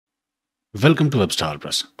Welcome to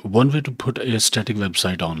WebStarPress. One way to put a static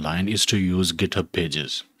website online is to use GitHub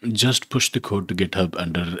pages. Just push the code to GitHub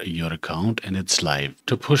under your account and it's live.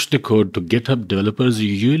 To push the code to GitHub, developers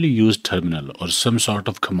usually use terminal or some sort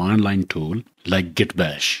of command line tool like Git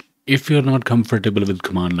Bash. If you're not comfortable with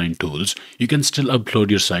command line tools, you can still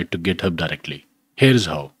upload your site to GitHub directly. Here's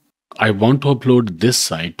how. I want to upload this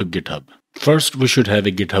site to GitHub. First, we should have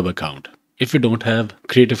a GitHub account. If you don't have,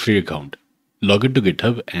 create a free account. Log into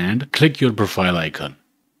GitHub and click your profile icon.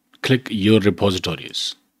 Click your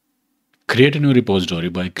repositories. Create a new repository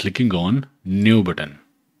by clicking on New button.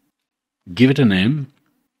 Give it a name.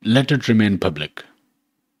 Let it remain public.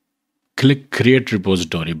 Click Create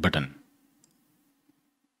Repository button.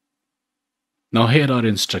 Now here are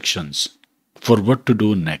instructions for what to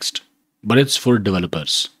do next, but it's for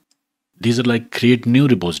developers. These are like create new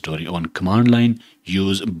repository on command line,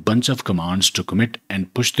 use a bunch of commands to commit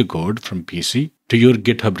and push the code from PC to your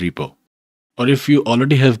GitHub repo. Or if you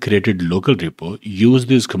already have created local repo, use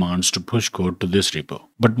these commands to push code to this repo.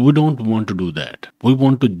 But we don't want to do that. We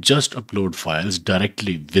want to just upload files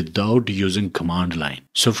directly without using command line.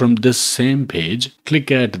 So from this same page,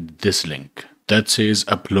 click at this link that says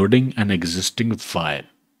uploading an existing file.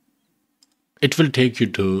 It will take you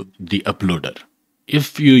to the uploader.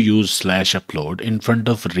 If you use /upload in front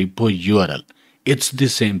of repo URL, it's the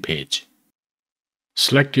same page.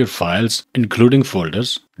 Select your files, including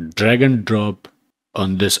folders, drag and drop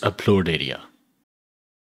on this upload area.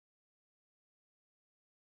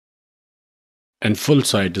 And full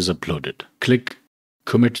site is uploaded. Click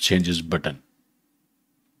Commit Changes button.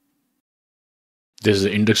 This is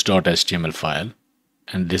the index.html file,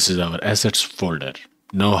 and this is our assets folder.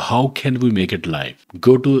 Now, how can we make it live?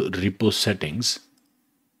 Go to repo settings.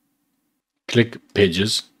 Click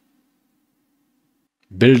Pages,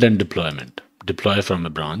 Build and Deployment. Deploy from a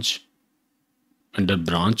branch. Under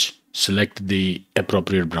branch, select the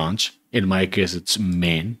appropriate branch. In my case, it's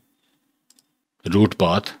main. Root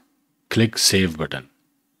path. Click Save button.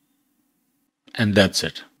 And that's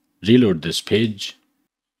it. Reload this page.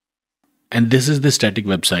 And this is the static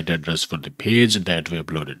website address for the page that we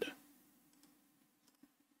uploaded.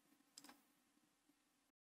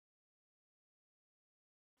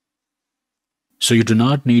 So you do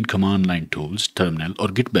not need command line tools, terminal or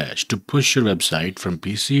Git Bash to push your website from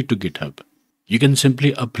PC to GitHub. You can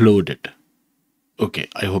simply upload it. Okay,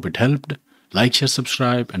 I hope it helped. Like, share,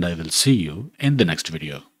 subscribe, and I will see you in the next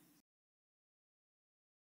video.